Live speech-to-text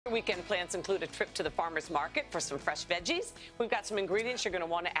Weekend plans include a trip to the farmer's market for some fresh veggies. We've got some ingredients you're going to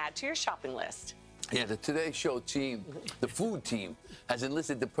want to add to your shopping list. Yeah, the Today Show team, the food team, has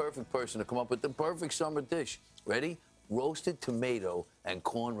enlisted the perfect person to come up with the perfect summer dish. Ready? Roasted tomato and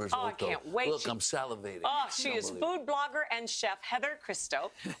corn risotto. Oh, I can't wait. Look, I'm salivating. Oh, she is food blogger and chef Heather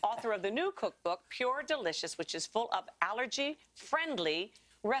Christo, author of the new cookbook, Pure Delicious, which is full of allergy-friendly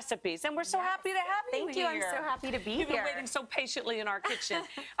recipes. And we're so happy to have you Thank you. here. I'm so happy to be You've here. been waiting so patiently in our kitchen.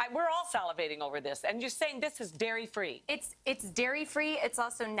 We're all salivating over this. And you're saying this is dairy-free. It's dairy-free. It's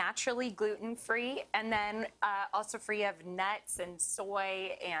also naturally gluten-free, and then also free of nuts and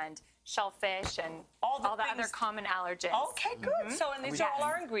soy and shellfish and all the other common allergens. Okay, good. So, and these are all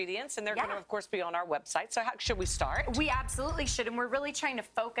our ingredients, and they're going to, of course, be on our website. So, how should we start? We absolutely should, and we're really trying to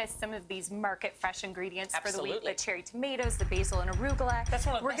focus some of these market-fresh ingredients for the week. The cherry tomatoes, the basil and arugula. That's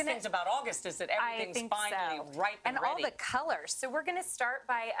one of the best things about August is that everything's finally ripe and ready. And all the colors. So, we're going to start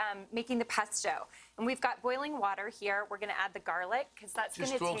by making the pesto. And we've got boiling water here. We're going to add the garlic because that's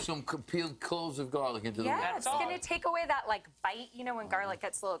going to throw some peeled cloves of garlic into the water. Yeah, it's going to take away that like bite, you know, when garlic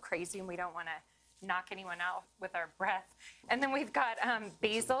gets a little crazy and we don't want to knock anyone out with our breath. And then we've got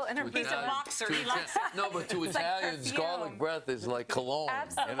basil and he's a boxer. He likes it. No, but to Italians, like garlic breath is like cologne.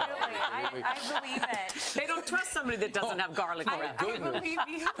 Absolutely. You know? I believe it. They don't trust somebody that doesn't have garlic breath. I believe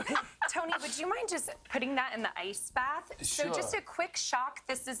you. Tony, would you mind just putting that in the ice bath? Sure. So just a quick shock.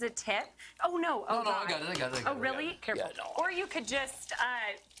 This is a tip. Oh, no. Oh, no, I got it. Oh, really? Careful. Yeah, no. Or you could just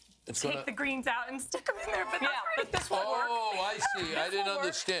take the greens out and stick them in there. But this would work. Oh, I see. I didn't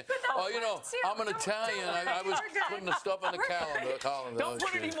understand. Oh, you know, I'm an Italian. I was putting the stuff on the calendar. Don't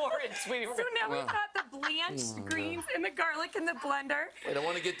put any more in, sweetie. So now we've got the blanched greens and the garlic in the blender. Wait, I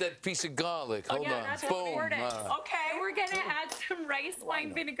want to get that piece of garlic. Hold on. That's Boom. important. Okay. We're going to add some rice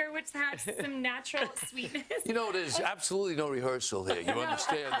wine vinegar, which has some natural sweetness. You know, there's absolutely no rehearsal here. You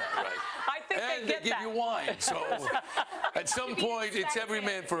understand that, right? I think and they get give you wine, so at some point, it's every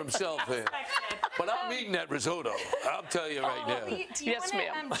man for himself here. But I'm eating that risotto. I'll tell you right now. Do you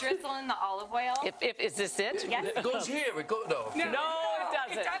want to drizzle in the olive oil? Is this it? Yes. It goes here. It goes No, it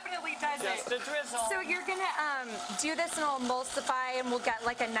doesn't. It definitely doesn't. Just a drizzle. So you're gonna do this and it'll emulsify, and we'll get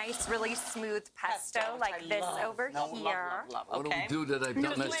like a nice, really smooth pesto like this over here. Love. What Okay. do we do that I've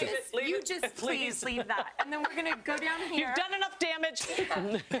done this? You just please leave that, and then we're gonna go down here. You've done enough damage.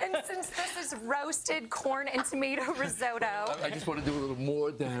 And since this is roasted corn and tomato risotto, I just want to do a little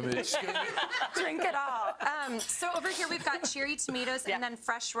more damage. drink it all. So over here we've got cherry tomatoes and then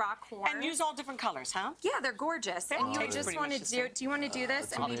fresh raw corn. And use all different colors, huh? Yeah, they're gorgeous. And you just want to do you want to do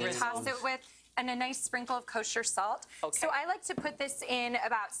this and maybe toss it with a nice sprinkle of kosher salt. Okay. So I like to put this in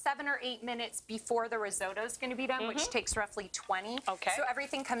about 7 or 8 minutes before the risotto is going to be done, which takes roughly 20. Okay. So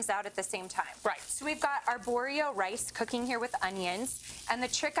everything comes out at the same time. Right. So we've got arborio rice cooking here with onions. And the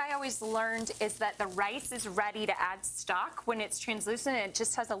trick I always learned is that the rice is ready to add stock when it's translucent and it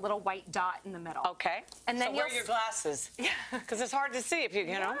just has a little white dot in the middle. Okay. And then so wear your glasses. Yeah. Because it's hard to see if you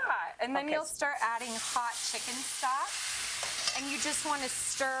know. Yeah. And then you'll start adding hot chicken stock. And you just want to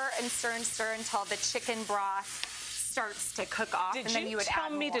stir and stir and stir until the chicken broth starts to cook off. Did and then you would tell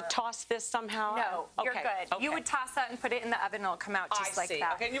add me more. to toss this somehow? No, you're good. Okay. You would toss that and put it in the oven, and it'll come out just like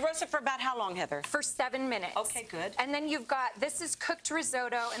that. Okay, and you roast it for about how long, Heather? For 7 minutes. Okay, good. And then you've got, this is cooked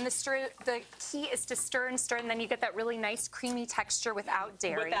risotto, and the key is to stir and stir, and then you get that really nice creamy texture without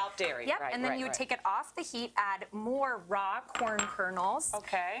dairy. Without dairy, Yep, right, and then you would take it off the heat, add more raw corn kernels.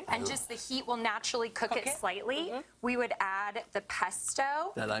 Okay. And just the heat will naturally cook it slightly. We would add the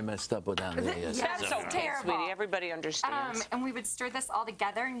pesto. That I messed up with down there, yes. That's so terrible. Sweetie, everybody understands. And we would stir this all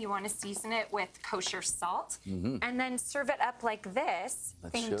together, and you want to season it with kosher salt, and then serve it up like this.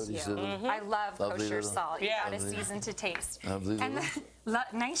 Thank you. I love kosher salt. You got to season to taste. And then,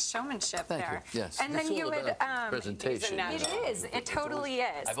 nice showmanship there. Yes. And then you would presentation. It is. It totally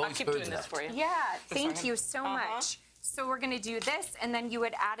is. I've always keep heard doing this for you. Yeah. Thank you so much. So we're going to do this, and then you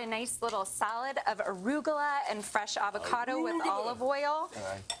would add a nice little salad of arugula and fresh avocado with olive oil.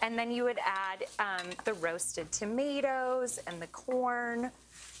 And then you would add the roasted tomatoes and the corn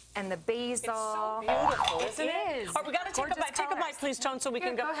and the basil. It's so beautiful, isn't it? It is. All right, we got to take a bite, please, Tone, so we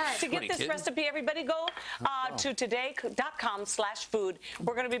can go. ahead. To get this recipe, everybody go to today.com/food.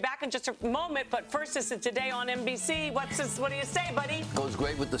 We're going to be back in just a moment, but first, this is Today on NBC. What do you say, buddy? Goes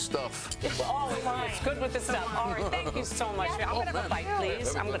great with the stuff. Oh, it's good with the stuff. All right, thank you so much. I'm going to have a bite,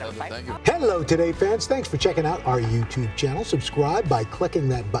 please. I'm going to have a bite. Thank you. Hello, Today fans. Thanks for checking out our YouTube channel. Subscribe by clicking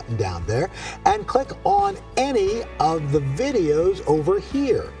that button down there and click on any of the videos over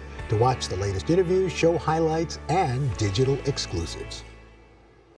here to watch the latest interviews, show highlights, and digital exclusives.